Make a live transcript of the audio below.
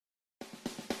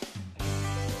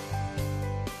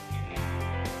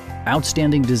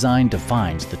Outstanding design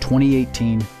defines the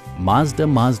 2018 Mazda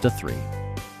Mazda3.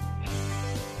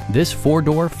 This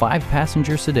four-door,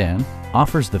 five-passenger sedan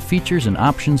offers the features and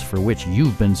options for which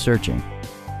you've been searching.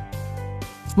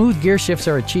 Smooth gear shifts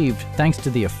are achieved thanks to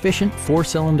the efficient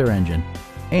four-cylinder engine.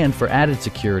 And for added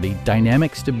security,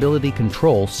 dynamic stability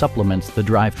control supplements the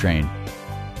drivetrain.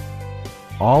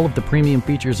 All of the premium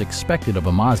features expected of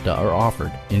a Mazda are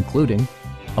offered, including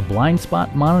a blind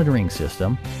spot monitoring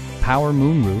system, power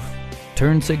moonroof,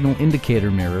 turn signal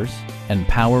indicator mirrors, and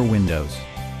power windows.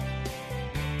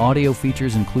 Audio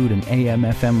features include an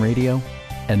AM/FM radio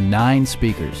and 9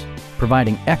 speakers,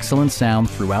 providing excellent sound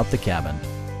throughout the cabin.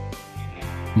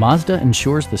 Mazda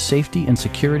ensures the safety and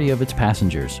security of its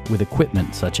passengers with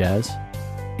equipment such as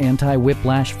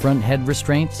anti-whiplash front head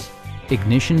restraints,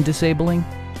 ignition disabling,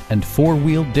 and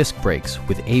four-wheel disc brakes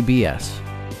with ABS.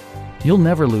 You'll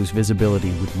never lose visibility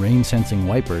with rain-sensing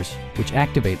wipers, which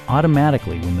activate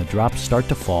automatically when the drops start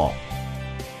to fall.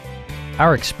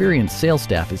 Our experienced sales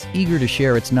staff is eager to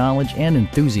share its knowledge and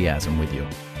enthusiasm with you.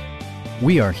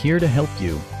 We are here to help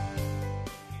you.